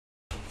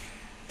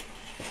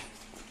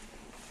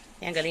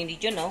Yan, galing di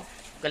dyan, no?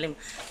 Galing.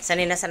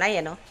 Sanay na sanay,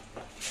 no?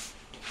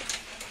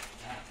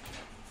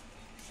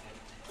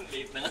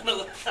 Late na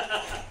ano.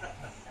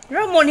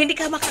 Ramon, hindi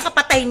ka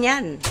makakapatay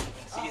niyan.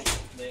 Sige.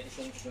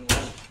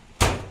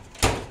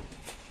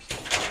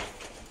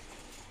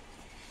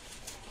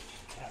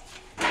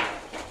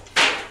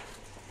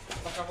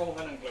 Isang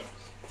pagkakuha ng gloves.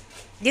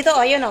 Dito,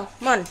 oh, yun, oh.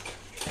 Mon.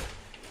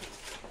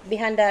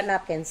 Behind the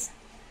napkins.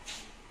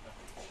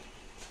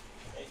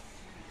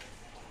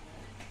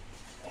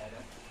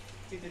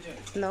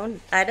 No,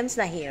 Adam's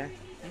not here.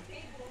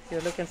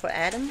 You're looking for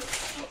Adam?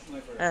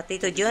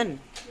 Tito Jun.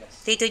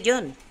 Yes. Tito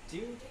Jun. Do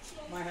you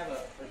might have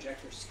a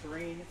projector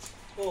screen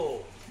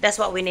Oh. That's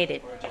what we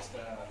needed. or just a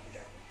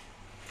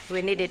projector?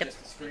 We needed a...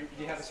 Just a screen.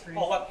 Do you have a screen?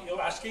 Oh, what?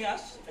 You're asking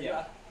us?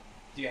 Yeah.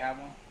 Do you have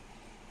one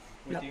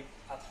with No. you?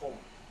 At home.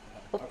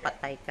 Oh,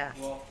 patay ka.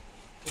 Well,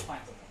 we'll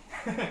find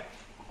something.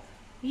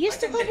 You used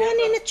to have one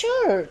in the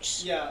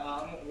church. Yeah.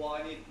 Well,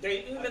 I need.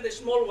 Even the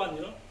small one,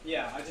 you know?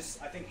 Yeah. I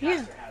think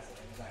Yeah. Pastor has it.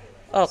 He's not here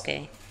right now.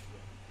 Okay.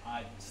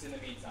 Just in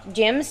the meantime.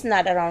 Jim's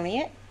not around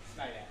yet.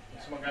 Not yet.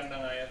 Mas maganda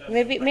nga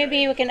yan.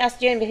 Maybe we can ask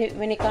Jim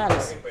when he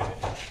comes.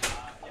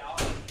 Yeah.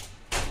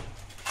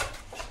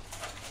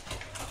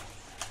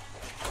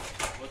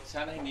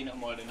 Sana hindi na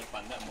umorder ng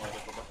panda.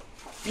 Umorder ko ba?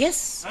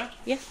 Yes. Huh?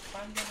 Yeah.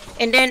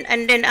 And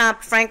then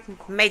Frank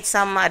made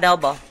some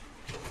adobo.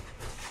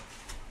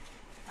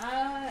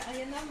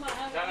 Ayun na,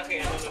 Sana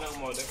kay ano na lang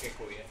umorder kay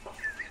kuya.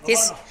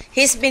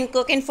 He's been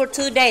cooking for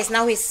 2 days.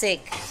 Now he's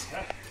sick.